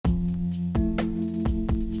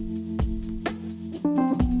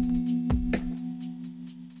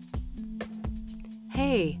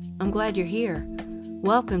Hey, I'm glad you're here.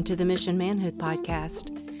 Welcome to the Mission Manhood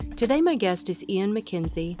podcast. Today my guest is Ian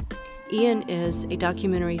McKenzie. Ian is a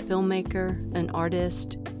documentary filmmaker, an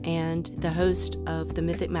artist, and the host of the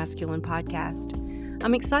Mythic Masculine podcast.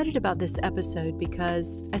 I'm excited about this episode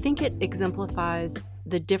because I think it exemplifies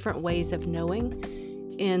the different ways of knowing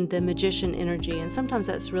in the magician energy, and sometimes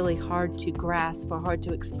that's really hard to grasp or hard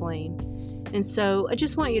to explain. And so I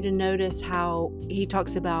just want you to notice how he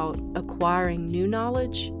talks about acquiring new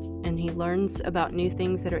knowledge and he learns about new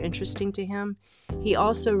things that are interesting to him. He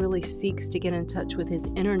also really seeks to get in touch with his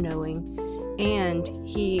inner knowing, and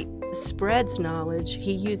he spreads knowledge.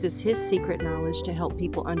 He uses his secret knowledge to help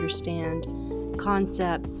people understand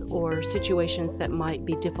concepts or situations that might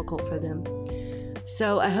be difficult for them.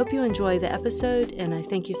 So I hope you enjoy the episode, and I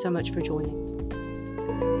thank you so much for joining.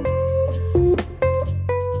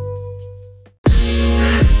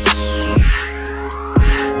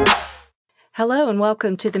 Hello and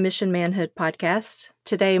welcome to the Mission Manhood podcast.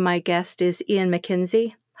 Today my guest is Ian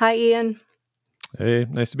McKenzie. Hi, Ian. Hey,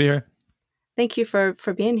 nice to be here. Thank you for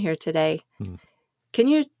being here today. Can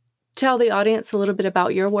you tell the audience a little bit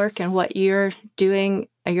about your work and what you're doing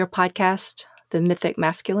at your podcast, The Mythic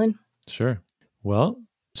Masculine? Sure. Well,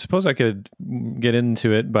 suppose I could get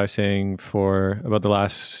into it by saying for about the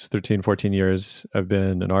last 13, 14 years, I've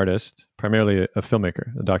been an artist, primarily a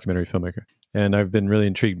filmmaker, a documentary filmmaker. And I've been really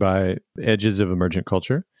intrigued by edges of emergent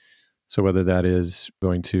culture. So whether that is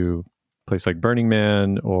going to a place like Burning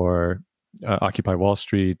Man or Occupy Wall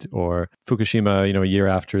Street or Fukushima, a year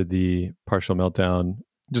after the partial meltdown,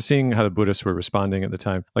 just seeing how the Buddhists were responding at the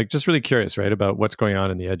time, like just really curious, right, about what's going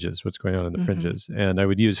on in the edges, what's going on in the fringes. And I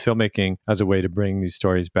would use filmmaking as a way to bring these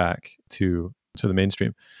stories back to the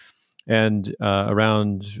mainstream. And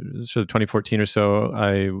around sort of 2014 or so,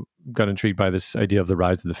 I got intrigued by this idea of the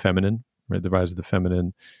rise of the feminine, right? The rise of the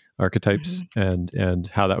feminine archetypes and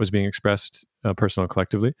how that was being expressed personal and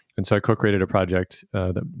collectively. And so I co-created a project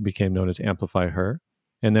that became known as Amplify Her.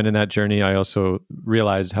 And then in that journey, I also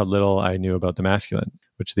realized how little I knew about the masculine,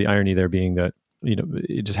 which the irony there being that,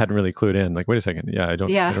 it just hadn't really clued in. Like, wait a second. I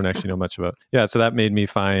don't actually know much about. So that made me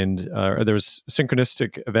find, there was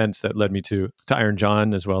synchronistic events that led me to Iron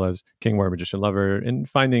John, as well as King, Warrior, Magician, Lover, and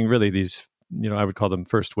finding really these, I would call them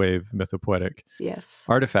first wave mythopoetic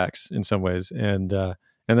artifacts in some ways. And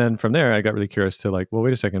then from there, I got really curious to like, well,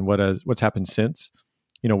 wait a second, what's happened since?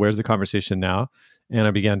 Where's the conversation now? And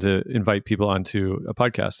I began to invite people onto a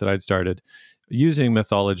podcast that I'd started using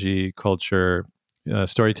mythology, culture,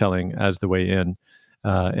 storytelling as the way in.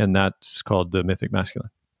 And that's called The Mythic Masculine.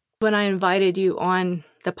 When I invited you on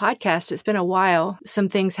the podcast, it's been a while. Some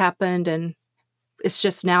things happened, and it's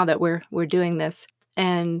just now that we're doing this.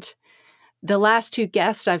 And the last two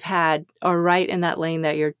guests I've had are right in that lane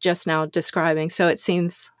that you're just now describing. So it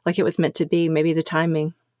seems like it was meant to be, maybe the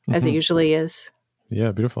timing, as it usually is.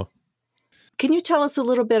 Yeah, beautiful. Can you tell us a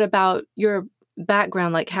little bit about your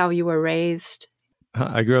background, like how you were raised?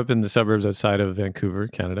 I grew up in the suburbs outside of Vancouver,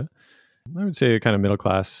 Canada. I would say a kind of middle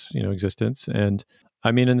class, existence. And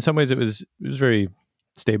I mean, in some ways it was very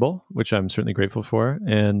stable, which I'm certainly grateful for.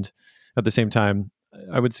 And at the same time,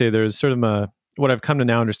 I would say there's sort of what I've come to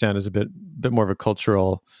now understand is a bit more of a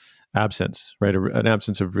cultural absence, right? An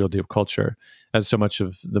absence of real deep culture, as so much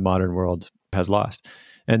of the modern world has lost.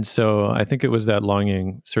 And so I think it was that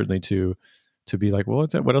longing certainly to be like, well,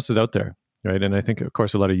 what else is out there, right? And I think, of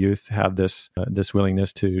course, a lot of youth have this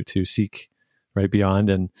willingness to seek right beyond.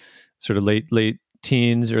 And sort of late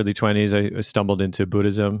teens, early 20s, I stumbled into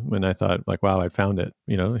Buddhism when I thought, like, wow, I found it.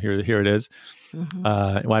 Here it is.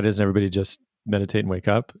 Why doesn't everybody just meditate and wake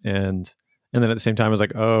up? And then at the same time, I was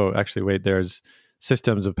like, oh, actually, wait, there's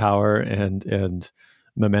systems of power and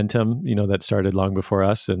momentum, that started long before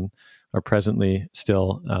us and are presently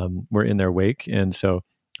still, we're in their wake. And so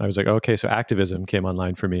I was like, okay, so activism came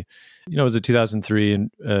online for me. It was a 2003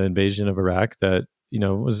 invasion of Iraq that,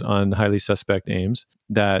 was on highly suspect aims,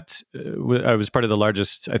 that I was part of the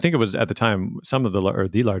largest, I think it was at the time,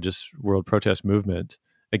 the largest world protest movement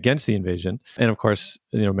against the invasion. And of course,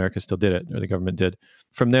 America still did it, or the government did.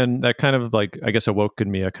 From then, that kind of like, I guess, awoke in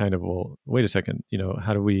me a kind of, well, wait a second,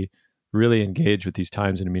 how do we really engage with these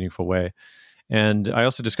times in a meaningful way? And I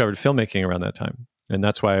also discovered filmmaking around that time. And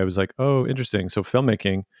that's why I was like, oh, interesting. So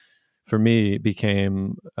filmmaking for me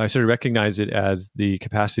I sort of recognized it as the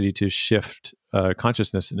capacity to shift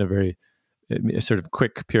consciousness in a sort of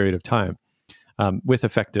quick period of time with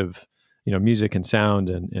effective, music and sound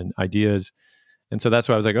and ideas. And so that's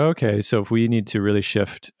why I was like, oh, okay, so if we need to really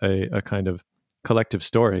shift a kind of collective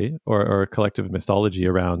story or a collective mythology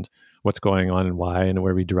around what's going on and why and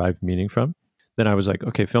where we derive meaning from, then I was like,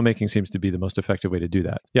 okay, filmmaking seems to be the most effective way to do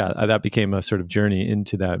that. Yeah, that became a sort of journey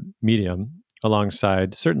into that medium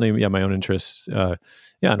alongside certainly, my own interests,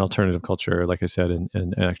 in alternative culture, like I said,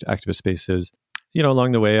 and activist spaces.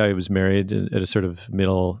 Along the way, I was married at a sort of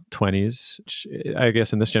middle 20s, which I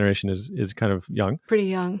guess in this generation is kind of young. Pretty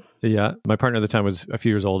young. Yeah. My partner at the time was a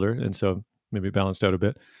few years older, and so maybe it balanced out a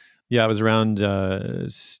bit. Yeah, I was around,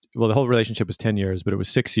 the whole relationship was 10 years, but it was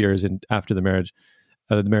 6 years after the marriage.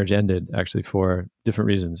 The marriage ended actually for different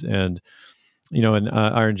reasons. And, in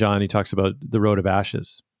Iron John, he talks about the road of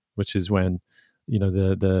ashes, which is when,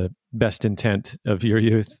 the best intent of your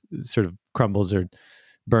youth sort of crumbles or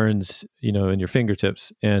burns, in your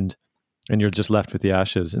fingertips, and you're just left with the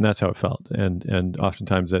ashes. And that's how it felt. And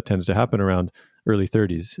oftentimes that tends to happen around early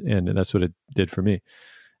 30s. And that's what it did for me.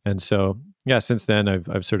 And so, yeah, since then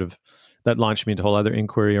I've sort of, that launched me into a whole other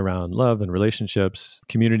inquiry around love and relationships,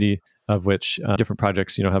 community, of which different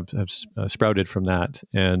projects, have sprouted from that.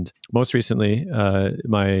 And most recently,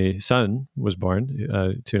 my son was born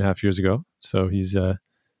 2.5 years ago. So he's,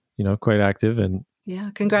 quite active and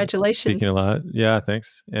yeah, congratulations. Speaking a lot. Yeah,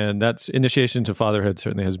 thanks. And that's initiation to fatherhood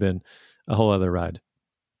certainly has been a whole other ride.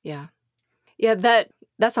 Yeah. Yeah,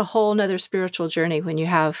 that's a whole nother spiritual journey when you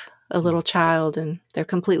have a little child and they're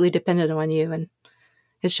completely dependent on you, and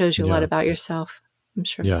it shows you a lot about yourself, I'm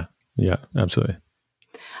sure. Yeah, absolutely.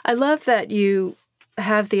 I love that you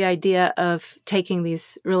have the idea of taking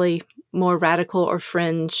these really more radical or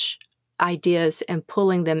fringe ideas and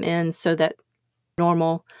pulling them in so that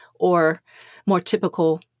normal or more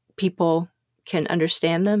typical people can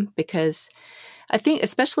understand them, because I think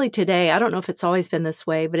especially today, I don't know if it's always been this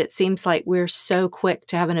way, but it seems like we're so quick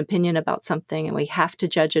to have an opinion about something and we have to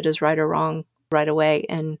judge it as right or wrong right away.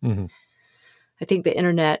 And I think the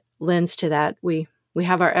internet lends to that. We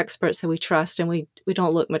have our experts that we trust and we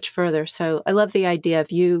don't look much further. So I love the idea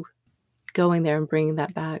of you going there and bringing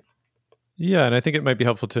that back. Yeah, and I think it might be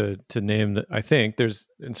helpful to name that. I think there's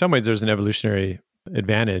an evolutionary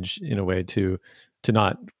advantage in a way to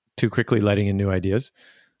not too quickly letting in new ideas.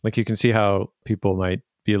 Like you can see how people might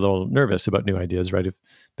be a little nervous about new ideas, right? If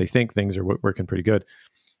they think things are working pretty good.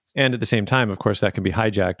 And at the same time, of course, that can be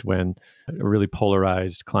hijacked when a really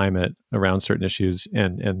polarized climate around certain issues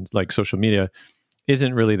and like social media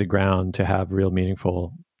isn't really the ground to have real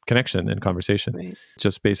meaningful connection and conversation. Right. It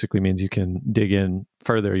just basically means you can dig in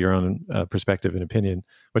further your own perspective and opinion,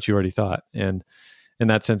 what you already thought. And in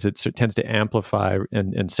that sense, it tends to amplify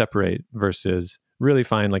and separate versus really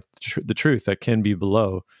find like the truth that can be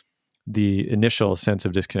below the initial sense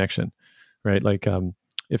of disconnection, right? Like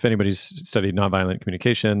if anybody's studied nonviolent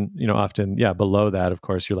communication, often, below that, of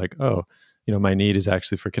course, you're like, oh, my need is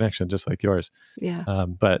actually for connection, just like yours. Yeah.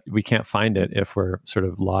 But we can't find it if we're sort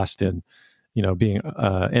of lost in, being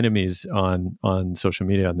enemies on social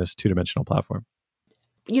media on this two-dimensional platform.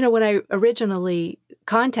 When I originally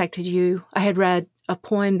contacted you, I had read a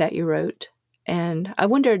poem that you wrote, and I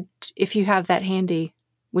wondered if you have that handy.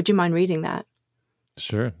 Would you mind reading that?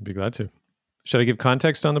 Sure, be glad to. Should I give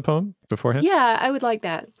context on the poem beforehand? Yeah, I would like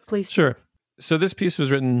that, please. Sure. So this piece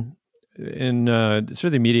was written in sort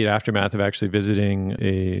of the immediate aftermath of actually visiting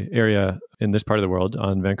a area in this part of the world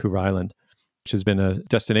on Vancouver Island, which has been a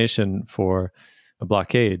destination for a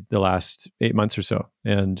blockade the last 8 months or so.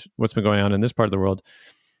 And what's been going on in this part of the world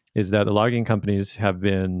is that the logging companies have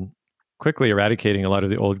been quickly eradicating a lot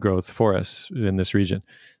of the old growth forests in this region.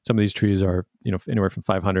 Some of these trees are, anywhere from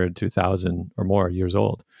 500 to 1,000 or more years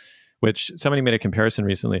old, which somebody made a comparison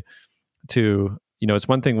recently to, it's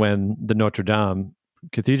one thing when the Notre Dame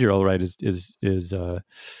Cathedral, right, is I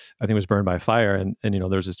think was burned by fire, and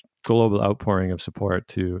there's this global outpouring of support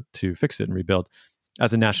to fix it and rebuild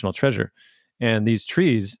as a national treasure. And these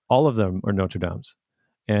trees, all of them are Notre Dames.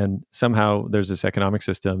 And somehow there's this economic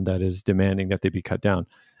system that is demanding that they be cut down.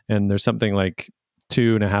 And there's something like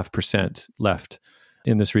 2.5% left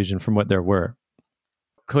in this region from what there were.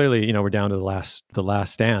 Clearly, we're down to the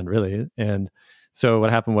last stand, really. And so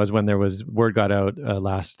what happened was when there was word got out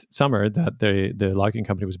last summer that the logging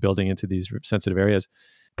company was building into these sensitive areas,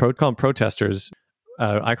 call them protesters,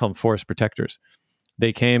 I call them forest protectors.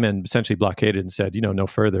 They came and essentially blockaded and said, no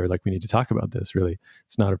further, like we need to talk about this, really.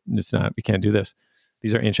 It's not, we can't do this.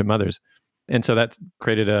 These are ancient mothers. And so that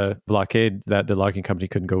created a blockade that the logging company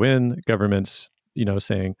couldn't go in. Governments,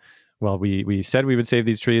 saying, well, we said we would save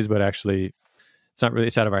these trees, but actually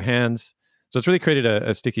it's out of our hands. So it's really created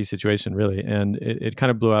a sticky situation, really. And it kind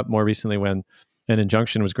of blew up more recently when an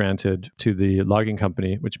injunction was granted to the logging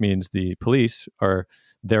company, which means the police are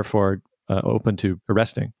therefore open to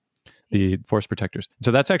arresting the forest protectors.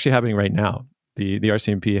 So that's actually happening right now. The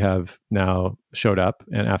RCMP have now showed up,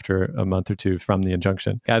 and after a month or two from the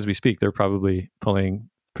injunction, as we speak, they're probably pulling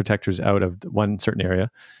protectors out of one certain area,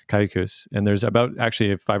 Cayucos, and there's about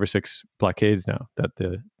actually 5 or 6 blockades now that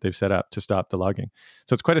they've set up to stop the logging.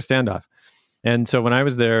 So it's quite a standoff. And so when I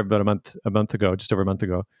was there about a month ago, just over a month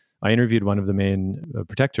ago, I interviewed one of the main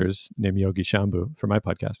protectors named Yogi Shambhu for my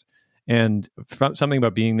podcast, and something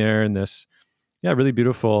about being there in this, really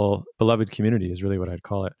beautiful, beloved community is really what I'd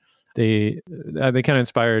call it. They kind of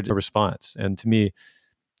inspired a response. And to me,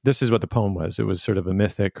 this is what the poem was. It was sort of a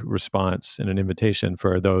mythic response and an invitation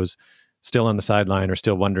for those still on the sideline or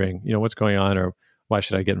still wondering, what's going on or why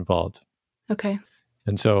should I get involved? Okay.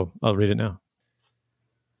 And so I'll read it now.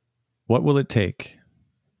 What will it take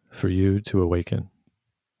for you to awaken?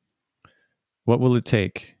 What will it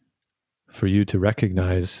take for you to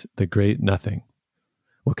recognize the great nothing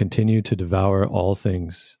will continue to devour all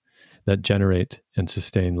things that generate and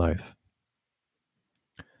sustain life?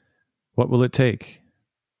 What will it take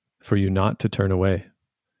for you not to turn away,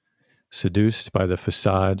 seduced by the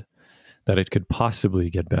facade that it could possibly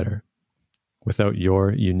get better without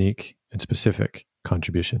your unique and specific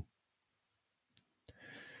contribution?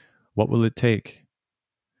 What will it take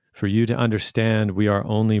for you to understand we are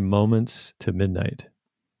only moments to midnight,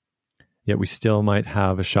 yet we still might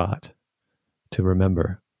have a shot to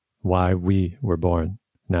remember why we were born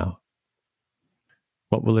now?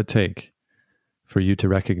 What will it take for you to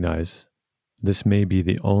recognize this may be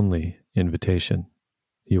the only invitation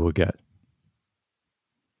you will get?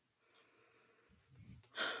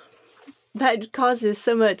 That causes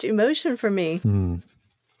so much emotion for me.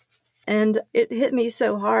 And it hit me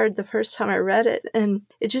so hard the first time I read it. And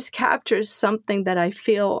it just captures something that I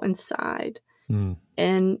feel inside.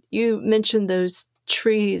 And you mentioned those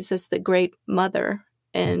trees as the great mother.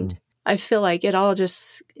 And I feel like it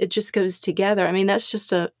just goes together. I mean, that's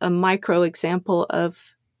just a micro example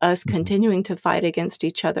of us continuing to fight against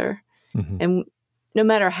each other. And no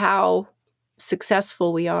matter how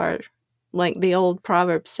successful we are, like the old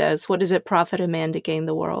proverb says, what does it profit a man to gain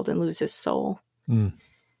the world and lose his soul?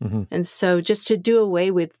 And so just to do away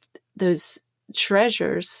with those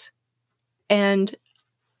treasures, and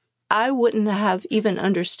I wouldn't have even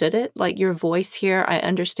understood it. Like your voice here, I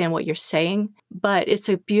understand what you're saying, but it's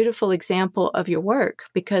a beautiful example of your work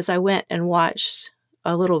because I went and watched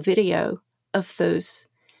a little video of those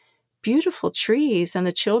beautiful trees and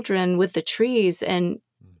the children with the trees, and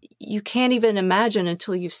you can't even imagine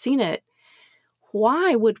until you've seen it.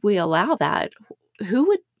 Why would we allow that?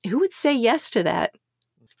 Who would say yes to that?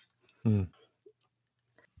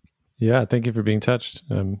 Yeah, thank you for being touched.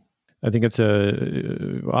 I think it's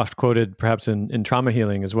oft quoted perhaps in trauma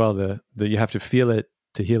healing as well, that you have to feel it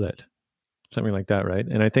to heal it, something like that, right?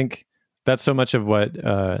 And I think that's so much of what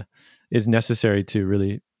is necessary to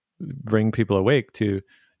really bring people awake to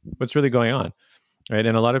what's really going on, right?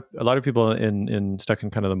 And a lot of people in stuck in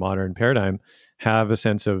kind of the modern paradigm have a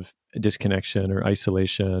sense of disconnection or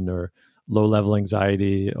isolation or low-level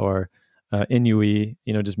anxiety or ennui,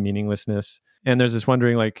 just meaninglessness. And there's this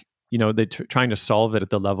wondering, like, they trying to solve it at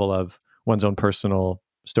the level of one's own personal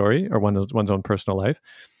story or one's own personal life.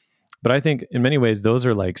 But I think in many ways, those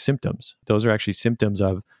are like symptoms. Those are actually symptoms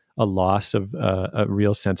of a loss of a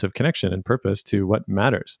real sense of connection and purpose to what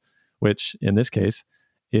matters, which in this case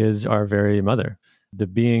is our very mother, the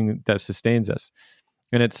being that sustains us.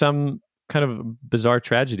 And it's some kind of bizarre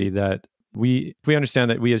tragedy that we understand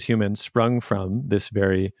that we as humans sprung from this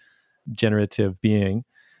very generative being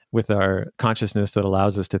with our consciousness that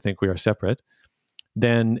allows us to think we are separate,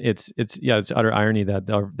 then it's utter irony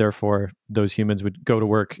that therefore those humans would go to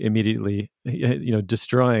work immediately,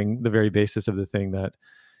 destroying the very basis of the thing that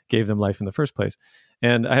gave them life in the first place.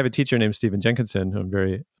 And I have a teacher named Stephen Jenkinson, who I'm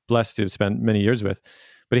very blessed to have spent many years with,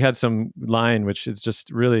 but he had some line which is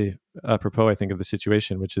just really apropos, I think, of the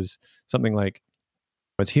situation, which is something like,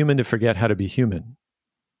 it's human to forget how to be human.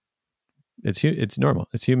 It's normal.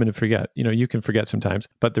 It's human to forget. You can forget sometimes,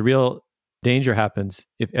 but the real danger happens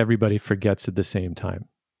if everybody forgets at the same time.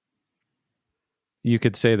 You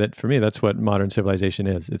could say that for me, that's what modern civilization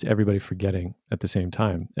is. It's everybody forgetting at the same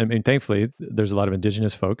time. I mean, thankfully, there's a lot of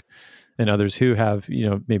indigenous folk and others who have,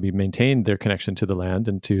 maybe maintained their connection to the land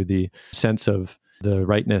and to the sense of the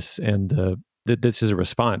rightness and that this is a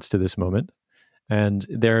response to this moment. And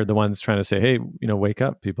they're the ones trying to say, hey, wake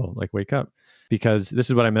up, people, like wake up. Because this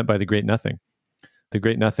is what I meant by the great nothing. The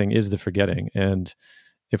great nothing is the forgetting. And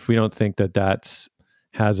if we don't think that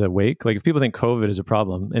has a wake, like if people think COVID is a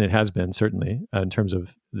problem, and it has been certainly in terms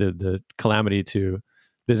of the calamity to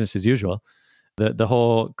business as usual, the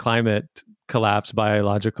whole climate collapse,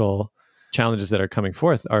 biological challenges that are coming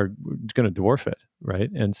forth are going to dwarf it, right?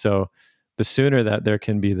 And so the sooner that there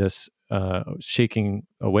can be this shaking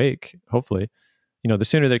awake, hopefully, the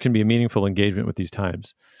sooner there can be a meaningful engagement with these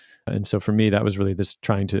times. And so for me, that was really this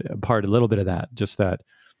trying to impart a little bit of that, just that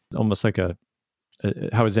almost like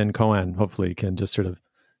how a Zen koan hopefully can just sort of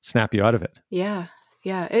snap you out of it. Yeah.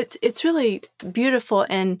 Yeah. It's really beautiful.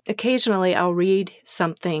 And occasionally I'll read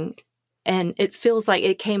something and it feels like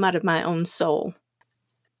it came out of my own soul.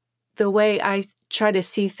 The way I try to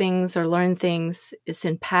see things or learn things is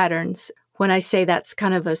in patterns. When I say that's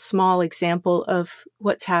kind of a small example of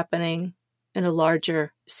what's happening in a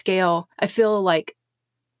larger scale, I feel like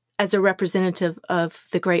as a representative of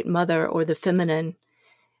the Great Mother or the feminine,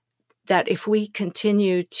 that if we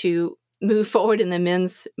continue to move forward in the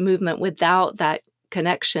men's movement without that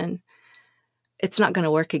connection, it's not going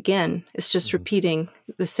to work again. It's just repeating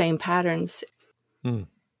the same patterns.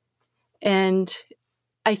 And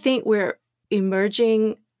I think we're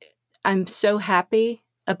emerging. I'm so happy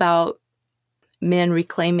about men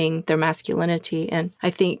reclaiming their masculinity. And I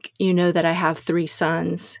think that I have 3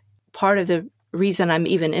 sons. Part of the reason I'm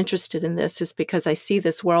even interested in this is because I see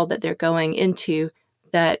this world that they're going into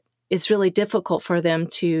that it's really difficult for them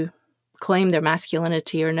to claim their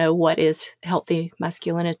masculinity or know what is healthy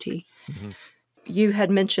masculinity. You had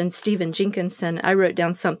mentioned Stephen Jenkinson. I wrote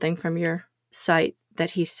down something from your site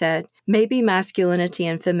that he said, maybe masculinity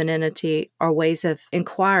and femininity are ways of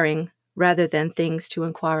inquiring rather than things to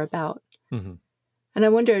inquire about. And I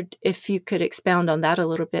wondered if you could expound on that a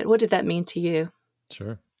little bit. What did that mean to you?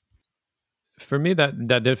 Sure. For me, that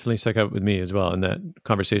definitely stuck out with me as well in that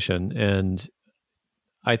conversation. And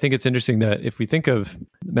I think it's interesting that if we think of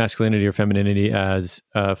masculinity or femininity as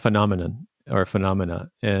a phenomenon or a phenomena,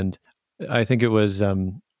 and I think it was,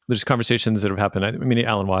 there's conversations that have happened. I mean,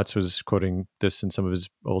 Alan Watts was quoting this in some of his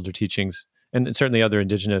older teachings, and certainly other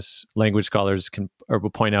indigenous language scholars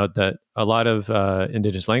will point out that a lot of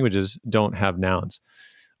indigenous languages don't have nouns,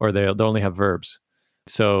 or they'll only have verbs.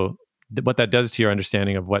 So what that does to your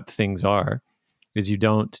understanding of what things are is you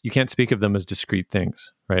can't speak of them as discrete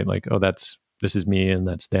things, right? Like, oh, this is me and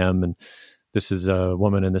that's them, and this is a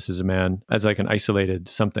woman and this is a man, as like an isolated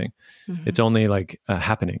something. It's only like a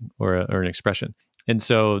happening or an expression. And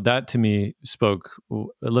so that to me spoke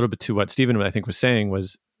a little bit to what Stephen, I think, was saying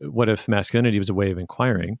was, what if masculinity was a way of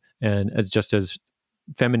inquiring, and just as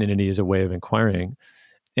femininity is a way of inquiring?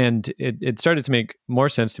 And it started to make more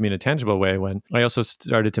sense to me in a tangible way when I also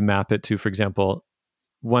started to map it to, for example,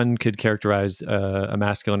 one could characterize a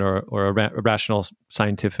masculine or a rational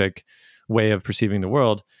scientific way of perceiving the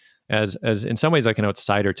world as in some ways like an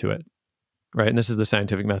outsider to it, right? And this is the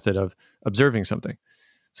scientific method of observing something.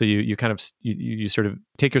 So you kind of you sort of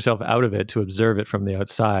take yourself out of it to observe it from the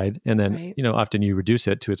outside, and then often you reduce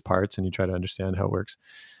it to its parts and you try to understand how it works.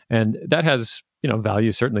 And that has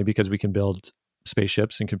value certainly, because we can build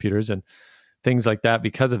spaceships and computers and things like that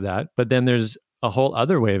because of that. But then there's a whole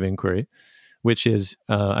other way of inquiry, which is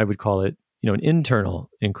I would call it an internal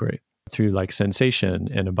inquiry through like sensation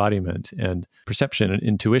and embodiment and perception and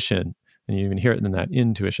intuition. And you even hear it in that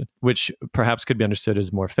intuition, which perhaps could be understood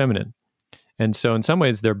as more feminine. And so in some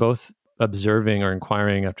ways, they're both observing or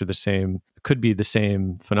inquiring after could be the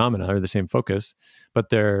same phenomena or the same focus, but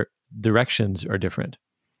their directions are different.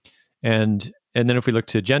 And then if we look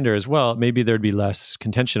to gender as well, maybe there'd be less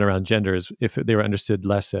contention around genders if they were understood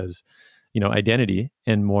less as, identity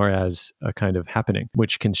and more as a kind of happening,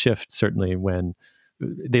 which can shift certainly when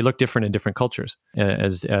they look different in different cultures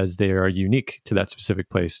as they are unique to that specific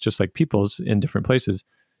place, just like peoples in different places.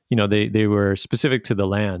 They were specific to the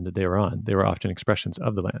land that they were on. They were often expressions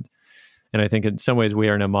of the land. And I think in some ways we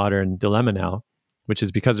are in a modern dilemma now, which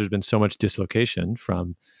is because there's been so much dislocation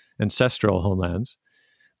from ancestral homelands.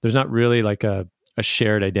 There's not really like a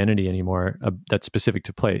shared identity anymore that's specific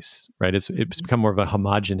to place, right? It's become more of a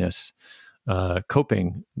homogenous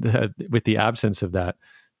coping with the absence of that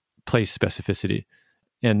place specificity.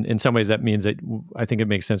 And in some ways that means that I think it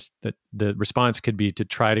makes sense that the response could be to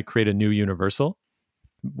try to create a new universal.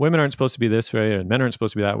 Women aren't supposed to be this way and men aren't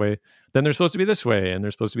supposed to be that way. Then they're supposed to be this way and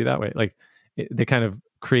they're supposed to be that way. Like they kind of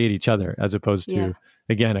create each other as opposed to,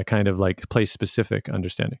 again, a kind of like place specific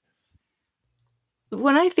understanding.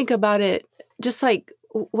 When I think about it, just like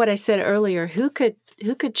what I said earlier, who could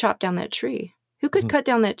chop down that tree? Who could cut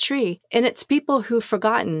down that tree? And it's people who've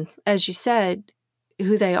forgotten, as you said,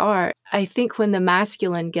 who they are. I think when the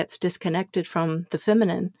masculine gets disconnected from the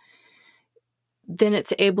feminine, then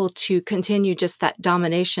it's able to continue just that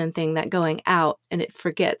domination thing, that going out, and it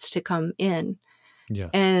forgets to come in. Yeah.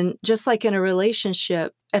 And just like in a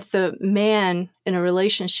relationship, if the man in a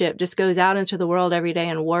relationship just goes out into the world every day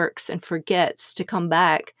and works and forgets to come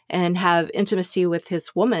back and have intimacy with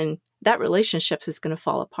his woman, that relationship is going to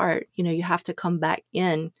fall apart. You have to come back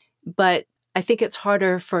in. But I think it's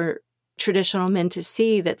harder for traditional men to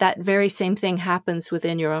see that that very same thing happens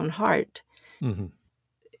within your own heart. Mm-hmm.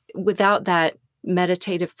 Without that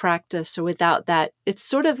meditative practice, or without that, it's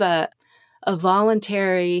sort of a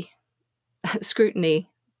voluntary scrutiny,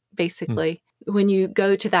 basically. When you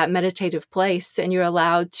go to that meditative place and you're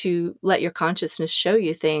allowed to let your consciousness show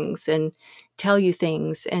you things and tell you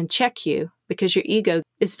things and check you, because your ego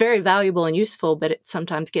is very valuable and useful, but it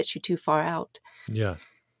sometimes gets you too far out. Yeah.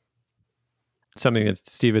 Something that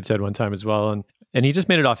Steve had said one time as well. And he just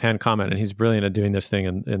made an offhand comment, and he's brilliant at doing this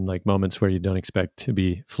thing in like moments where you don't expect to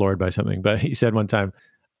be floored by something. But he said one time,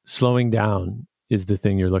 slowing down is the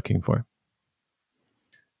thing you're looking for.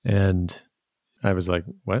 And I was like,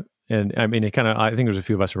 what? And I mean, I think there's a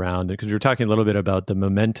few of us around, because we were talking a little bit about the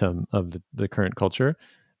momentum of the current culture,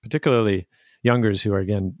 particularly youngers who are,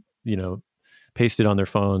 again, pasted on their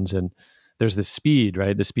phones. And there's this speed,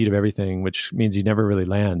 right? The speed of everything, which means you never really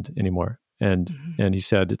land anymore. And he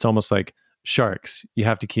said, it's almost like sharks. You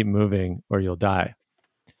have to keep moving or you'll die,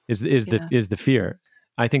 is the fear.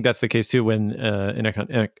 I think that's the case too when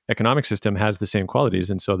an economic system has the same qualities.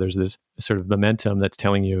 And so there's this sort of momentum that's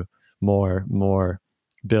telling you more,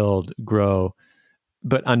 build, grow.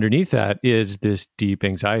 But underneath that is this deep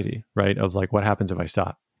anxiety, right? Of like, what happens if I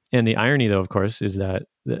stop? And the irony, though, of course, is that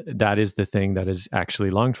that is the thing that is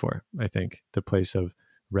actually longed for, I think, the place of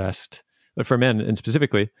rest. But for men, and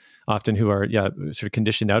specifically, often who are, sort of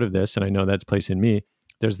conditioned out of this, and I know that's place in me,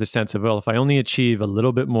 there's this sense of, well, if I only achieve a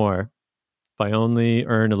little bit more, if I only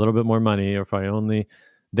earn a little bit more money, or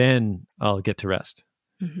then I'll get to rest.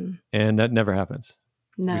 Mm-hmm. And that never happens.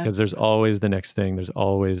 No. Because there's always the next thing. There's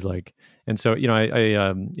always and so,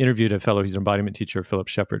 I interviewed a fellow, he's an embodiment teacher, Philip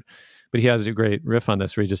Shepard, but he has a great riff on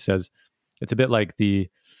this where he just says, it's a bit like the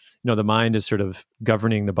mind is sort of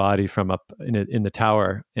governing the body from up in the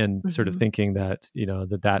tower, and mm-hmm. sort of thinking that,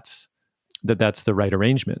 that's the right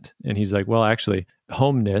arrangement. And he's like, well, actually,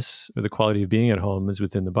 homeness, or the quality of being at home, is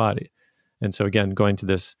within the body. And so again, going to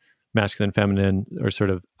this masculine, feminine, or sort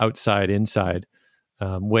of outside, inside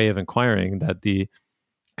way of inquiring, that the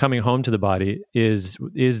coming home to the body is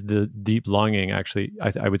the deep longing, actually,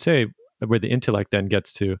 I would say, where the intellect then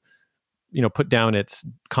gets to, put down its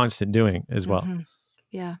constant doing as well. Mm-hmm.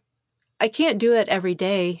 Yeah. I can't do it every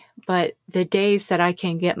day, but the days that I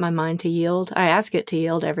can get my mind to yield, I ask it to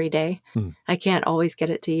yield every day. I can't always get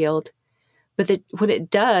it to yield. But when it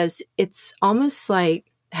does, it's almost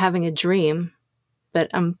like having a dream, but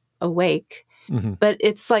I'm awake. Mm-hmm. But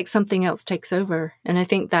it's like something else takes over. And I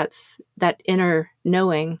think that inner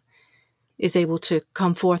knowing is able to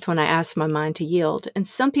come forth when I ask my mind to yield. And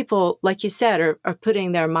some people, like you said, are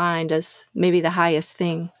putting their mind as maybe the highest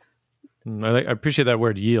thing. I appreciate that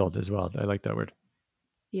word, yield, as well. I like that word.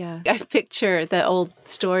 Yeah. I picture the old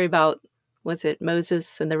story about, was it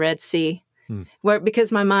Moses and the Red Sea?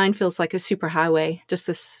 Because my mind feels like a superhighway, just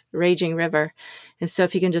this raging river. And so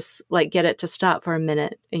if you can just get it to stop for a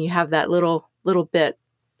minute, and you have that little bit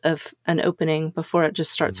of an opening before it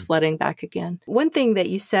just starts flooding back again. One thing that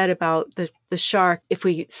you said about the shark, if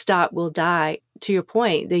we stop, we'll die. To your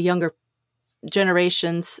point, the younger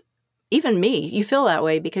generations, even me, you feel that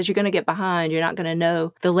way because you're going to get behind. You're not going to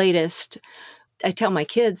know the latest. I tell my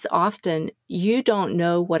kids often, you don't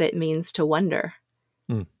know what it means to wonder.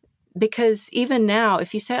 Because even now,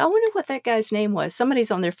 if you say, I wonder what that guy's name was, somebody's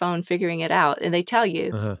on their phone figuring it out, and they tell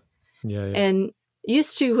you. Uh-huh. Yeah. And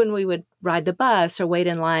used to, when we would ride the bus or wait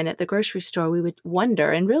in line at the grocery store, we would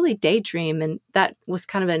wonder and really daydream. And that was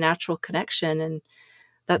kind of a natural connection. And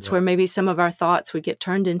that's where maybe some of our thoughts would get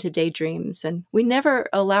turned into daydreams. And we never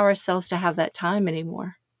allow ourselves to have that time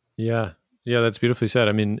anymore. Yeah. Yeah, that's beautifully said.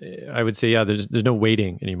 I mean, I would say, there's no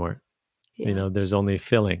waiting anymore. Yeah. There's only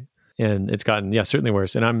filling. And it's gotten, certainly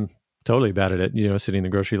worse. And I'm totally bad at it, sitting in the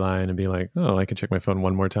grocery line and being like, oh, I can check my phone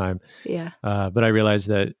one more time. Yeah. But I realized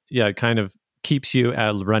that, it kind of keeps you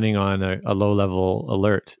running on a low level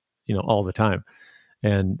alert, all the time.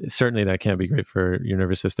 And certainly that can't be great for your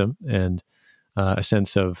nervous system, and a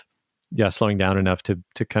sense of, slowing down enough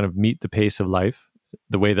to kind of meet the pace of life,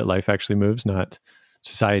 the way that life actually moves, not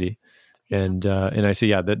society. Yeah. And I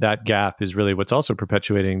see, that gap is really what's also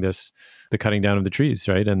perpetuating the cutting down of the trees,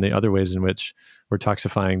 right? And the other ways in which we're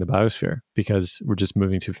toxifying the biosphere because we're just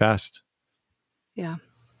moving too fast. Yeah.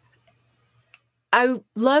 I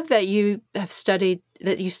love that you studied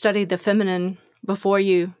the feminine before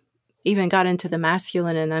you even got into the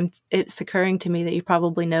masculine. And it's occurring to me that you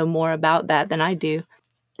probably know more about that than I do.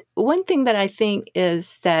 One thing that I think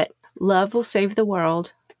is that love will save the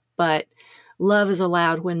world, but love is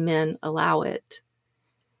allowed when men allow it.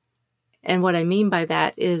 And what I mean by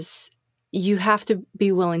that is you have to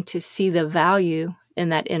be willing to see the value in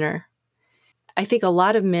that inner. I think a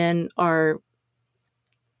lot of men are,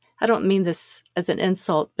 I don't mean this as an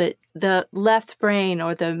insult, but the left brain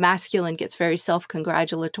or the masculine gets very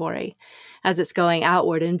self-congratulatory as it's going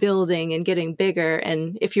outward and building and getting bigger.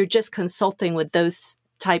 And if you're just consulting with those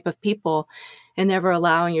type of people and never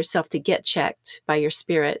allowing yourself to get checked by your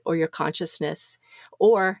spirit or your consciousness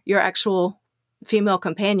or your actual female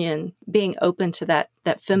companion, being open to that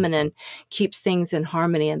feminine keeps things in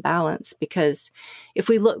harmony and balance. Because if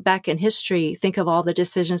we look back in history, think of all the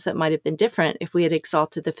decisions that might have been different if we had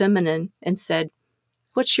exalted the feminine and said,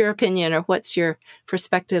 what's your opinion or what's your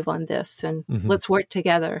perspective on this? And let's work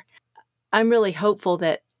together. I'm really hopeful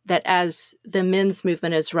that as the men's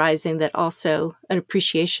movement is rising, that also an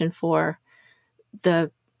appreciation for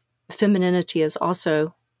the femininity is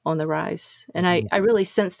also on the rise. And I really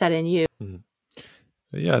sense that in you.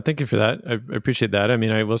 Yeah, thank you for that. I appreciate that. I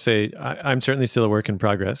mean, I will say I'm certainly still a work in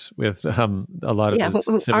progress with a lot of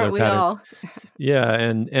similar aren't we patterns. all? Yeah,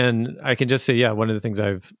 and I can just say, one of the things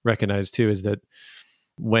I've recognized too is that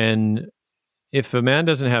if a man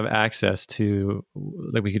doesn't have access to,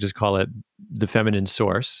 like we could just call it the feminine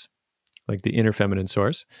source, like the inner feminine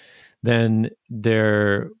source, then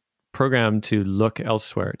they're programmed to look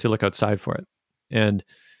elsewhere, to look outside for it. And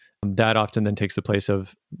that often then takes the place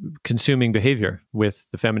of consuming behavior with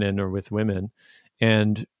the feminine or with women.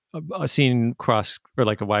 And seen cross, or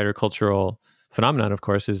like a wider cultural phenomenon, of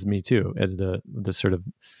course, is Me Too as the sort of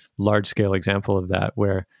large scale example of that,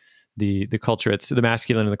 where the culture, the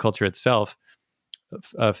masculine and the culture itself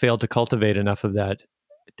failed to cultivate enough of that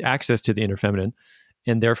access to the inner feminine,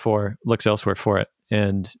 and therefore looks elsewhere for it.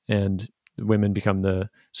 And women become the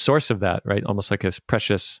source of that, right? Almost like a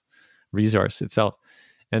precious resource itself.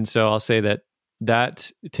 And so I'll say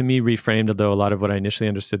that to me reframed, though, a lot of what I initially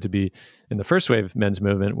understood to be in the first wave men's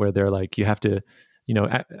movement, where they're like, you have to,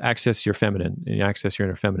 access your feminine and access your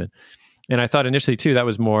inner feminine. And I thought initially too, that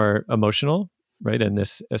was more emotional, right? And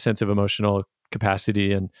a sense of emotional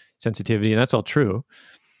capacity and sensitivity, and that's all true.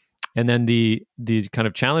 And then the kind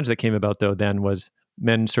of challenge that came about though then was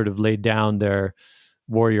men sort of laid down their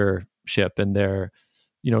warriorship and their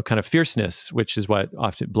kind of fierceness, which is what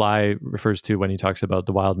often Bly refers to when he talks about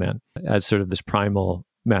the wild man as sort of this primal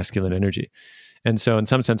masculine energy. And so in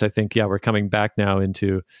some sense, I think, we're coming back now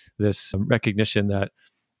into this recognition that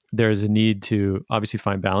there is a need to obviously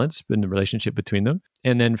find balance in the relationship between them.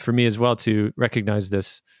 And then for me as well, to recognize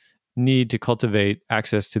this need to cultivate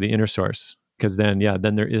access to the inner source, because then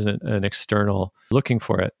there isn't an external looking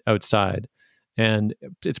for it outside. And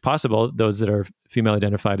it's possible those that are female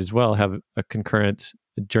identified as well have a concurrent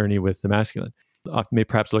journey with the masculine, often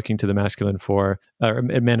perhaps looking to the masculine for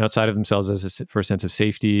men outside of themselves for a sense of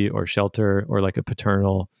safety or shelter, or like a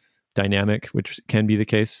paternal dynamic, which can be the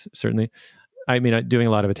case, certainly. I mean, doing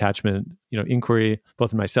a lot of attachment, inquiry,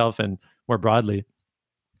 both in myself and more broadly,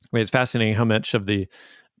 it's fascinating how much of the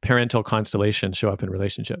parental constellations show up in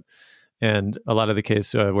relationship. And a lot of the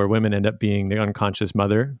case where women end up being the unconscious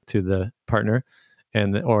mother to the partner,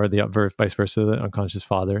 or the vice versa, the unconscious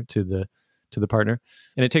father to the partner.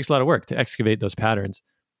 And it takes a lot of work to excavate those patterns.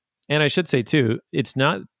 And I should say too, it's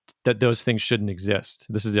not that those things shouldn't exist.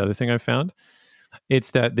 This is the other thing I've found.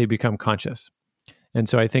 It's that they become conscious. And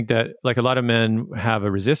so I think that, like, a lot of men have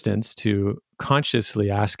a resistance to consciously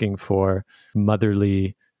asking for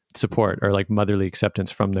motherly support or like motherly acceptance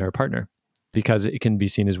from their partner, because it can be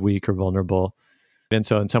seen as weak or vulnerable. And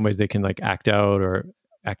so in some ways they can like act out or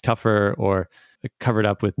act tougher or cover it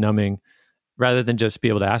up with numbing, rather than just be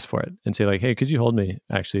able to ask for it and say like, hey, could you hold me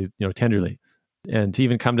actually, tenderly? And to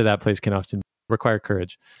even come to that place can often require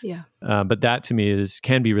courage. Yeah. But that to me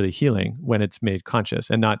can be really healing when it's made conscious,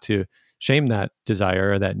 and not to shame that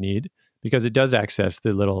desire or that need, because it does access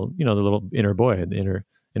the little inner boy, the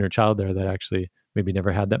inner child there that actually maybe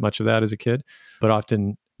never had that much of that as a kid, but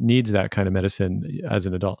often needs that kind of medicine as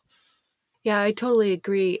an adult. Yeah, I totally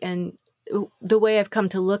agree. And the way I've come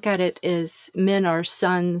to look at it is men are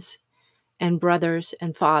sons and brothers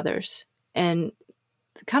and fathers, and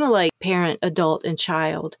kind of like parent, adult, and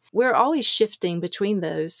child. We're always shifting between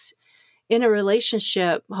those. In a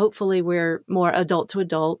relationship, hopefully we're more adult to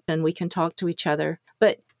adult and we can talk to each other.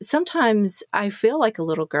 But sometimes I feel like a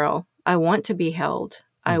little girl. I want to be held.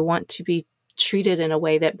 I want to be treated in a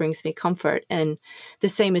way that brings me comfort. And the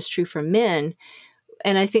same is true for men.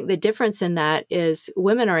 And I think the difference in that is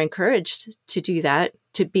women are encouraged to do that,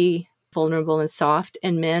 to be vulnerable and soft,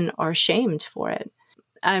 and men are shamed for it.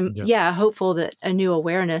 I'm hopeful that a new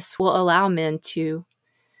awareness will allow men to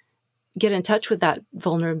get in touch with that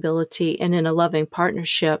vulnerability, and in a loving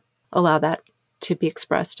partnership, allow that to be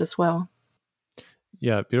expressed as well.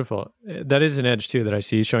 Yeah, beautiful. That is an edge too that I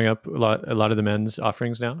see showing up a lot of the men's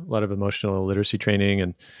offerings now, a lot of emotional literacy training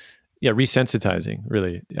and yeah, resensitizing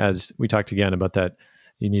really, as we talked again about that,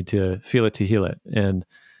 you need to feel it to heal it. And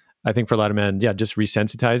I think for a lot of men, yeah, just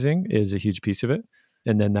resensitizing is a huge piece of it.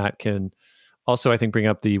 And then that can also, I think, bring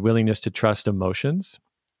up the willingness to trust emotions,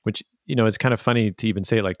 which, it's kind of funny to even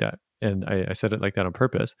say it like that. And I said it like that on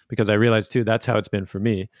purpose because I realized too, that's how it's been for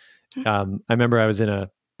me. I remember I was in a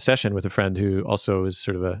session with a friend who also is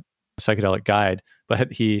sort of a psychedelic guide,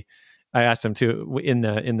 but I asked him too, in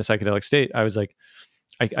the psychedelic state, I was like,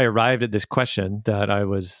 I arrived at this question that I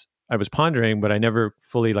was pondering, but I never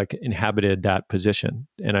fully like inhabited that position.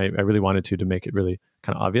 And I really wanted to make it really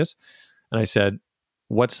kind of obvious. And I said,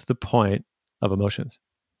 what's the point of emotions?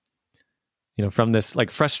 From this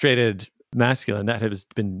like frustrated masculine that has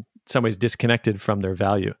been in some ways disconnected from their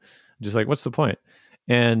value. Just like, what's the point?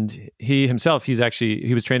 And he himself, he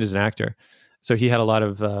was trained as an actor. So he had a lot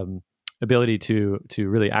of ability to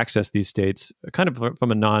really access these states kind of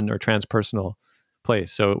from a non or transpersonal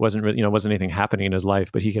place. So it wasn't really, wasn't anything happening in his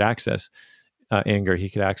life, but he could access anger, he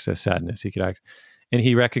could access sadness, and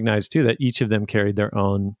he recognized too that each of them carried their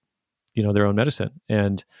own, their own medicine.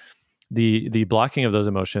 And the blocking of those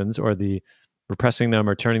emotions or the repressing them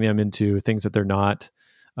or turning them into things that they're not,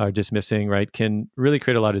 dismissing, right, can really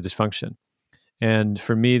create a lot of dysfunction. And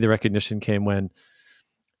for me, the recognition came when,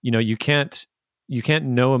 you can't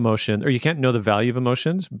know emotion or you can't know the value of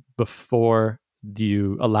emotions before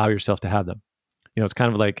you allow yourself to have them. It's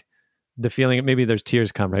kind of like the feeling, maybe there's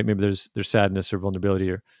tears come, right? Maybe there's sadness or vulnerability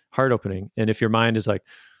or heart opening. And if your mind is like,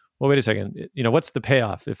 well, wait a second, what's the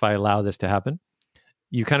payoff if I allow this to happen?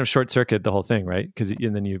 You kind of short circuit the whole thing, right?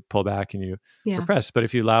 And then you pull back and you repress. But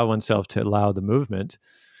if you allow oneself to allow the movement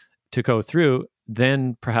to go through,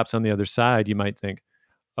 then perhaps on the other side, you might think,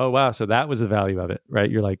 oh, wow, so that was the value of it,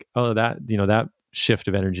 right? You're like, oh, that, that shift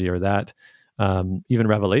of energy or that even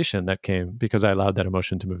revelation that came because I allowed that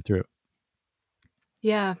emotion to move through.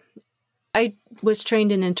 Yeah. I was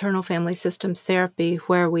trained in internal family systems therapy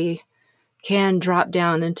where we can drop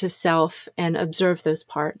down into self and observe those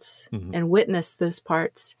parts and witness those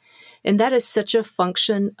parts. And that is such a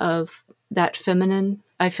function of that feminine,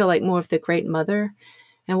 I feel like more of the great mother.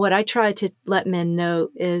 And what I try to let men know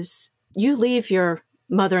is you leave your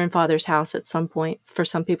mother and father's house at some point. For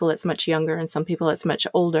some people, it's much younger and some people it's much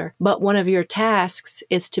older. But one of your tasks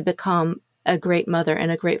is to become a great mother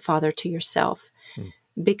and a great father to yourself.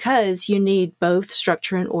 Because you need both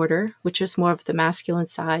structure and order, which is more of the masculine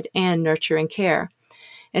side, and nurture and care.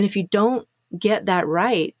 And if you don't get that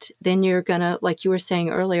right, then you're going to, like you were saying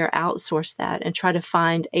earlier, outsource that and try to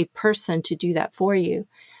find a person to do that for you,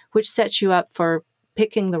 which sets you up for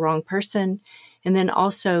picking the wrong person and then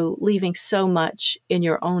also leaving so much in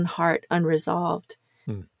your own heart unresolved.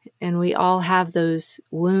 And we all have those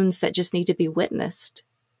wounds that just need to be witnessed.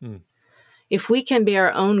 If we can be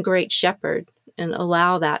our own great shepherd, and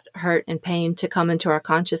allow that hurt and pain to come into our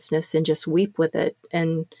consciousness and just weep with it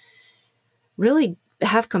and really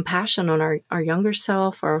have compassion on our younger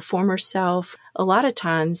self or our former self. A lot of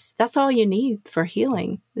times that's all you need for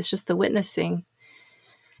healing. It's just the witnessing.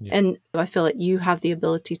 Yeah. And I feel like you have the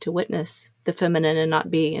ability to witness the feminine and not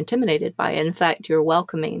be intimidated by it. In fact, you're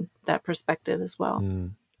welcoming that perspective as well.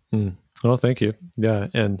 Well, thank you. Yeah.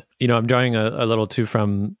 And, I'm drawing a little too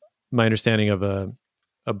from my understanding of a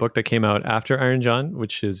book that came out after Iron John,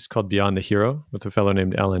 which is called Beyond the Hero, with a fellow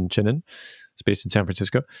named Alan Chinen. It's based in San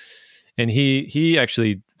Francisco. And he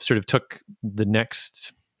actually sort of took the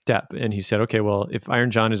next step and he said, okay, well, if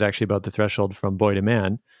Iron John is actually about the threshold from boy to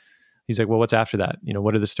man, he's like, well, what's after that?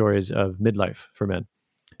 What are the stories of midlife for men?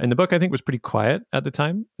 And the book, I think, was pretty quiet at the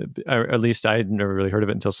time. Or at least I had never really heard of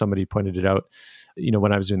it until somebody pointed it out,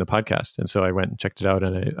 when I was doing the podcast. And so I went and checked it out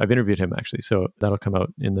and I've interviewed him actually. So that'll come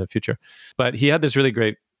out in the future. But he had this really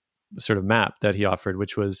great sort of map that he offered,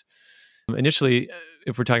 which was initially,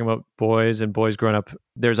 if we're talking about boys and boys growing up,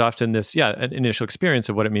 there's often this, an initial experience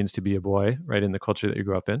of what it means to be a boy, right, in the culture that you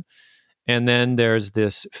grew up in. And then there's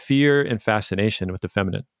this fear and fascination with the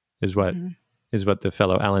feminine is what the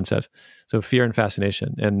fellow Alan says. So fear and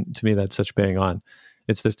fascination. And to me, that's such bang on.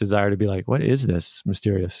 It's this desire to be like, what is this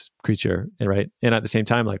mysterious creature? And right. And at the same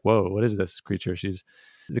time, like, whoa, what is this creature?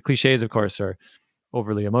 The cliches, of course, are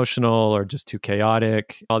overly emotional or just too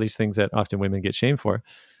chaotic, all these things that often women get shamed for,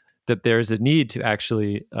 that there's a need to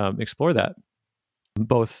actually explore that,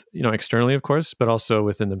 both, externally, of course, but also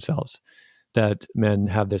within themselves, that men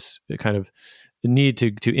have this kind of need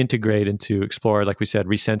to integrate and to explore, like we said,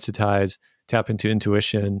 resensitize, tap into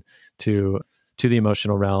intuition, to the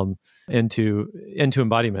emotional realm and to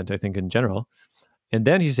embodiment, I think, in general. And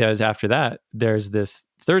then he says after that, there's this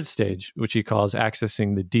third stage, which he calls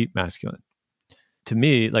accessing the deep masculine. To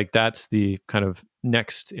me, like that's the kind of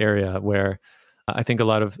next area where I think a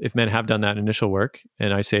lot of, if men have done that initial work,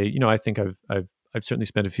 and I say, I think I've certainly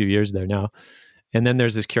spent a few years there now. And then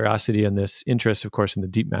there's this curiosity and this interest, of course, in the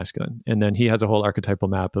deep masculine. And then he has a whole archetypal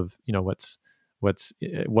map of,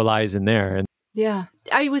 what lies in there. And yeah,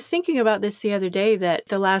 I was thinking about this the other day, that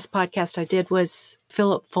the last podcast I did was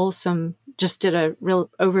Philip Folsom just did a real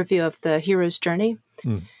overview of the hero's journey.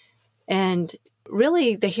 And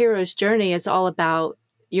really the hero's journey is all about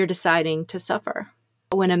you're deciding to suffer.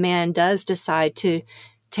 When a man does decide to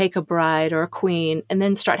take a bride or a queen and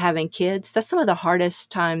then start having kids, that's some of the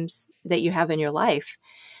hardest times that you have in your life.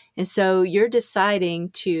 And so you're deciding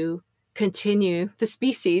to continue the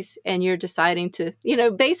species, and you're deciding to,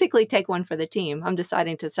 basically take one for the team. I'm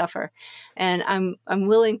deciding to suffer, and I'm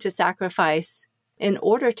willing to sacrifice in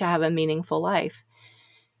order to have a meaningful life.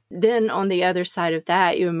 Then on the other side of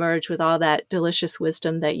that, you emerge with all that delicious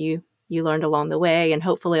wisdom that you learned along the way, and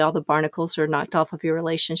hopefully all the barnacles are knocked off of your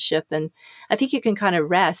relationship. And I think you can kind of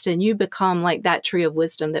rest, and you become like that tree of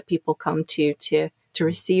wisdom that people come to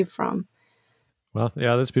receive from. Well,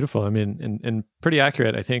 yeah, that's beautiful. I mean, and pretty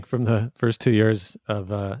accurate, I think, from the first 2 years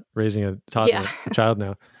of raising a toddler, a child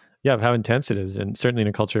now. Yeah, of how intense it is. And certainly in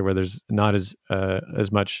a culture where there's not as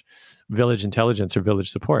much village intelligence or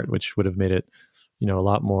village support, which would have made it, a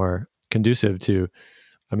lot more conducive to,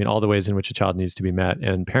 all the ways in which a child needs to be met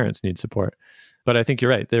and parents need support. But I think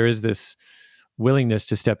you're right. There is this willingness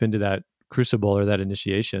to step into that crucible or that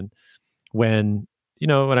initiation when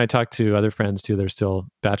I talk to other friends too, they're still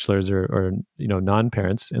bachelors or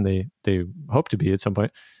non-parents, and they hope to be at some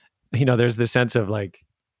point. There's this sense of like,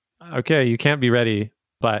 okay, you can't be ready,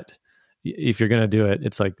 but if you're going to do it,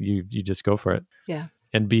 it's like you just go for it. Yeah.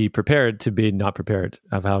 And be prepared to be not prepared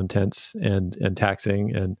of how intense and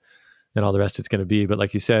taxing and all the rest it's going to be. But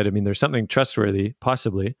like you said, there's something trustworthy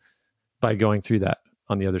possibly by going through that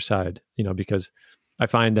on the other side, because I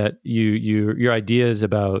find that your ideas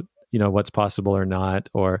about what's possible or not,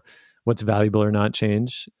 or what's valuable or not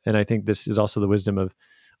change. And I think this is also the wisdom of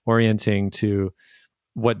orienting to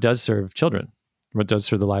what does serve children, what does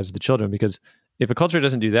serve the lives of the children. Because if a culture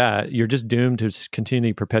doesn't do that, you're just doomed to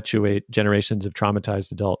continually perpetuate generations of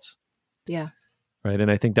traumatized adults. Yeah. Right. And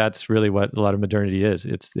I think that's really what a lot of modernity is.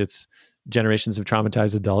 It's generations of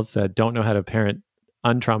traumatized adults that don't know how to parent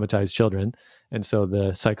untraumatized children. And so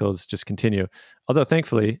the cycles just continue. Although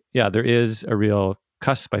thankfully, yeah, there is a real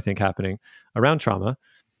cusp, I think, happening around trauma.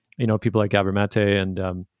 People like Gabor Mate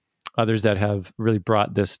and others that have really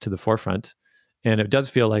brought this to the forefront. And it does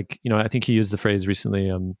feel like, I think he used the phrase recently,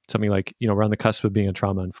 something like, we're on the cusp of being a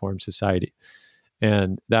trauma-informed society.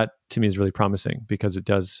 And that to me is really promising because it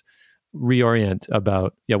does reorient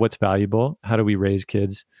about, what's valuable? How do we raise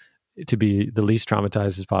kids to be the least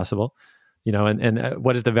traumatized as possible? And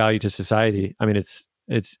what is the value to society?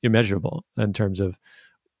 It's immeasurable in terms of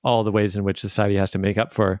all the ways in which society has to make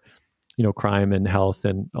up for, crime and health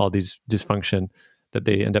and all these dysfunction that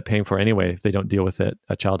they end up paying for anyway if they don't deal with it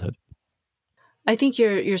at childhood. I think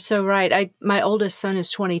you're so right. My oldest son is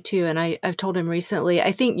 22, and I've told him recently,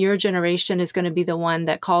 I think your generation is going to be the one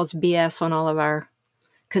that calls BS on all of our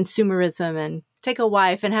consumerism and take a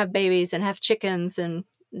wife and have babies and have chickens and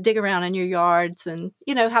dig around in your yards and,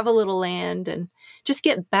 have a little land and just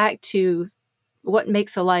get back to what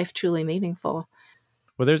makes a life truly meaningful.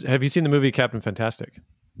 Well, have you seen the movie Captain Fantastic?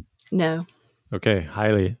 No. Okay,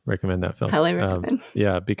 highly recommend that film. Highly recommend.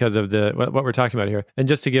 Yeah, because of what we're talking about here. And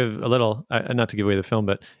just to give a little, not to give away the film,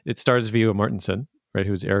 but it stars Viggo Mortensen, right,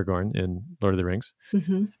 who's Aragorn in Lord of the Rings.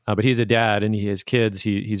 Mm-hmm. But he's a dad, and his kids,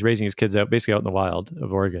 he's raising his kids basically out in the wild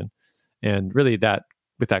of Oregon. And really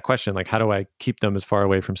with that question, like, how do I keep them as far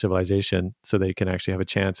away from civilization so they can actually have a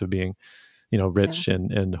chance of being, rich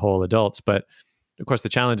and whole adults? But of course, the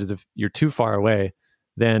challenge is if you're too far away,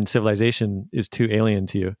 then civilization is too alien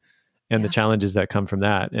to you. And the challenges that come from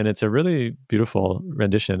that. And it's a really beautiful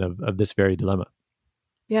rendition of this very dilemma.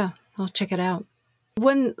 Yeah, I'll check it out.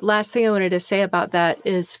 One last thing I wanted to say about that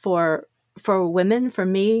is for women, for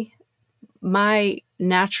me, my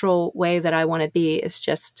natural way that I want to be is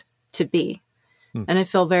just to be. And I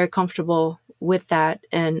feel very comfortable with that.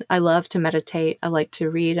 And I love to meditate. I like to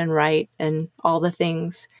read and write and all the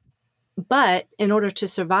things. But in order to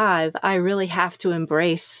survive, I really have to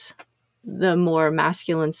embrace the more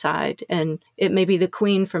masculine side. And it may be the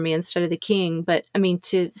queen for me instead of the king. But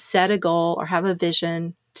to set a goal or have a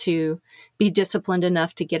vision, to be disciplined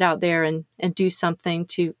enough to get out there and do something,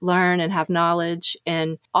 to learn and have knowledge,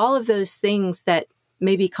 and all of those things that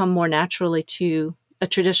maybe come more naturally to a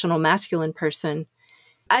traditional masculine person.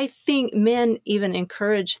 I think men even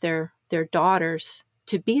encourage their daughters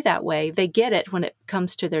to be that way. They get it when it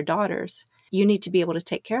comes to their daughters. You need to be able to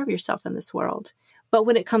take care of yourself in this world. But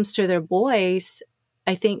when it comes to their boys,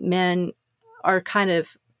 I think men are kind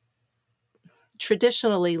of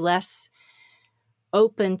traditionally less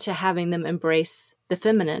open to having them embrace the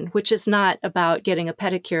feminine, which is not about getting a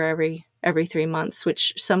pedicure every 3 months,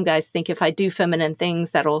 which some guys think if I do feminine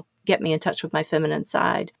things, that'll get me in touch with my feminine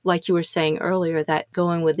side. Like you were saying earlier, that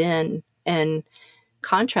going within and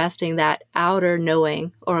contrasting that outer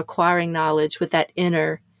knowing or acquiring knowledge with that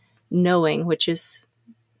inner knowing, which is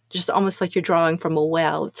just almost like you're drawing from a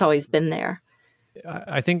well. It's always been there.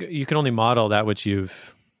 I think you can only model that which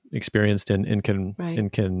you've experienced and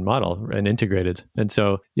can model and integrate it. And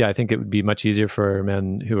so, yeah, I think it would be much easier for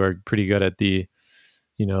men who are pretty good at the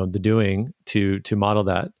doing to model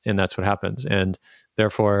that, and that's what happens, and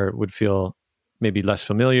therefore would feel maybe less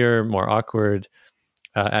familiar, more awkward,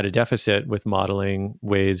 at a deficit with modeling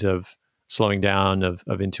ways of slowing down,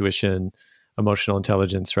 of intuition, emotional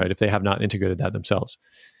intelligence, right? If they have not integrated that themselves.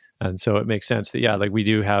 And so it makes sense that, yeah, like we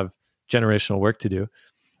do have generational work to do.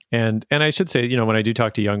 And I should say, when I do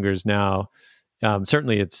talk to youngers now,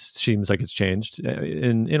 certainly it seems like it's changed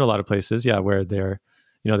in a lot of places. Yeah, where they're,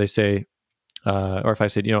 they say, or if I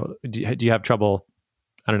said, do you have trouble,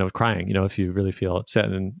 I don't know, crying? If you really feel upset,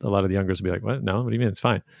 and a lot of the youngers will be like, "What? No, what do you mean? It's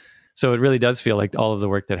fine." So it really does feel like all of the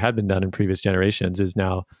work that had been done in previous generations is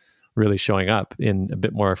now really showing up in a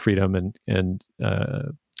bit more freedom and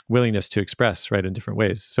willingness to express, right, in different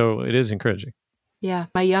ways. So it is encouraging. Yeah.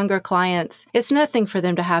 My younger clients, it's nothing for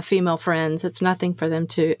them to have female friends. It's nothing for them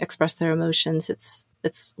to express their emotions. It's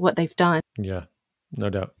what they've done. Yeah,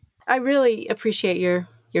 no doubt. I really appreciate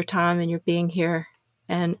your time and your being here.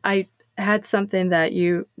 And I had something that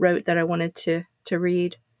you wrote that I wanted to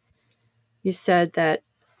read. You said that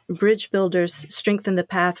bridge builders strengthen the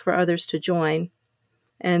path for others to join.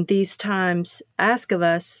 And these times ask of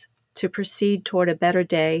us to proceed toward a better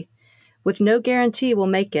day with no guarantee we'll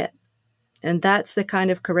make it. And that's the kind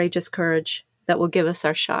of courageous courage that will give us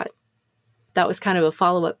our shot. That was kind of a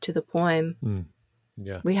follow-up to the poem.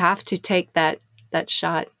 Yeah. We have to take that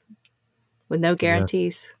shot with no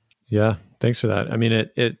guarantees. Yeah. Thanks for that. I mean,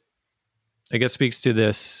 it I guess speaks to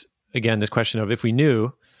this, again, this question of if we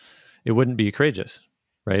knew, it wouldn't be courageous,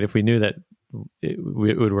 right? If we knew that it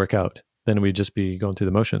would work out, then we'd just be going through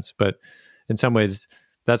the motions. But in some ways,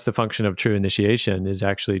 that's the function of true initiation, is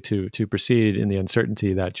actually to proceed in the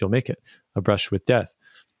uncertainty that you'll make it, a brush with death.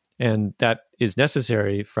 And that is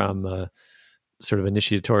necessary from a sort of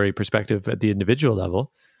initiatory perspective at the individual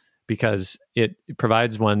level, because it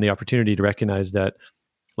provides one the opportunity to recognize that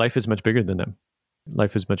life is much bigger than them.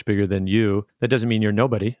 Life is much bigger than you. That doesn't mean you're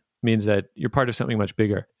nobody. It means that you're part of something much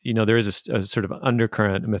bigger. There is a sort of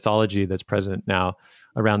undercurrent mythology that's present now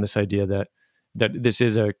around this idea that this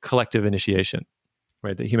is a collective initiation,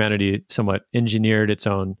 right? That humanity somewhat engineered its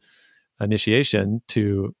own initiation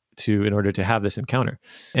in order to have this encounter.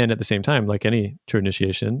 And at the same time, like any true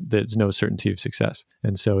initiation, there's no certainty of success.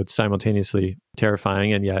 And so it's simultaneously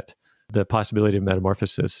terrifying, and yet the possibility of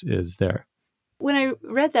metamorphosis is there. When I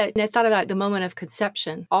read that, I thought about the moment of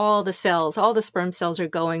conception. All the sperm cells are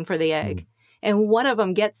going for the egg. And one of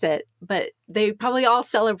them gets it, but they probably all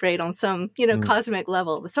celebrate on some, cosmic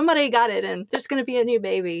level. Somebody got it, and there's going to be a new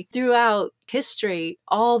baby. Throughout history,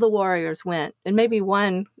 all the warriors went, and maybe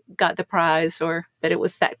one got the prize, or that it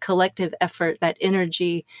was that collective effort, that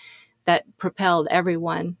energy that propelled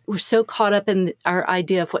everyone. We're so caught up in our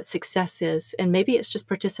idea of what success is, and maybe it's just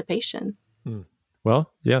participation.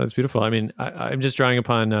 Well, yeah, that's beautiful. I mean, I'm just drawing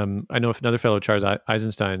upon, I know another fellow, Charles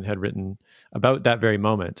Eisenstein, had written about that very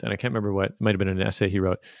moment, and I can't remember what, it might have been an essay he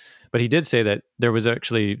wrote, but he did say that there was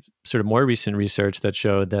actually sort of more recent research that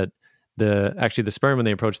showed that the sperm, when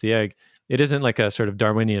they approach the egg, it isn't like a sort of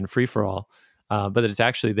Darwinian free-for-all, but that it's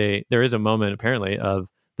actually, there is a moment apparently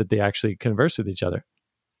that they actually converse with each other,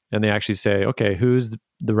 and they actually say, okay, who's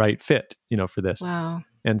the right fit, for this? Wow.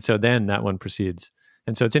 And so then that one proceeds.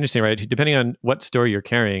 And so it's interesting, right? Depending on what story you're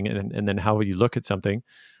carrying and then how you look at something,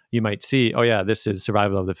 you might see, oh yeah, this is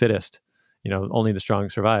survival of the fittest, only the strong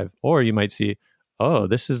survive. Or you might see, oh,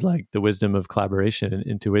 this is like the wisdom of collaboration and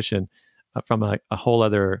intuition from a whole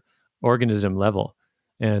other organism level.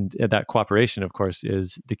 And that cooperation, of course,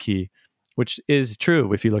 is the key, which is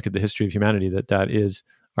true if you look at the history of humanity, that is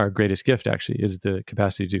our greatest gift, actually, is the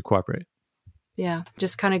capacity to cooperate. Yeah,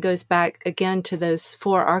 just kind of goes back again to those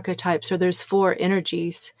 4 archetypes, or those 4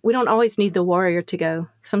 energies. We don't always need the warrior to go.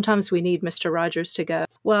 Sometimes we need Mr. Rogers to go.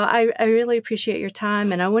 Well, I really appreciate your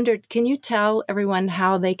time. And I wondered, can you tell everyone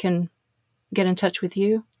how they can get in touch with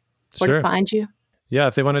you or Sure. to find you? Yeah,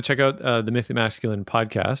 if they want to check out the Mythic Masculine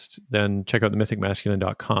podcast, then check out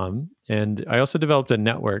themythicmasculine.com. And I also developed a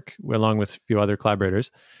network along with a few other collaborators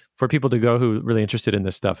for people to go who are really interested in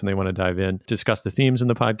this stuff and they want to dive in, discuss the themes in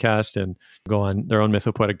the podcast and go on their own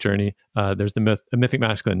mythopoetic journey. There's the Mythic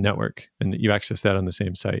Masculine network, and you access that on the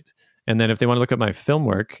same site. And then if they want to look at my film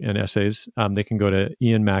work and essays, they can go to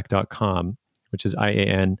ianmack.com, which is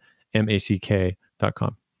IANMACK.com.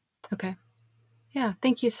 Okay. Yeah.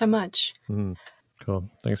 Thank you so much. Cool.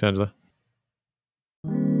 Thanks, Angela.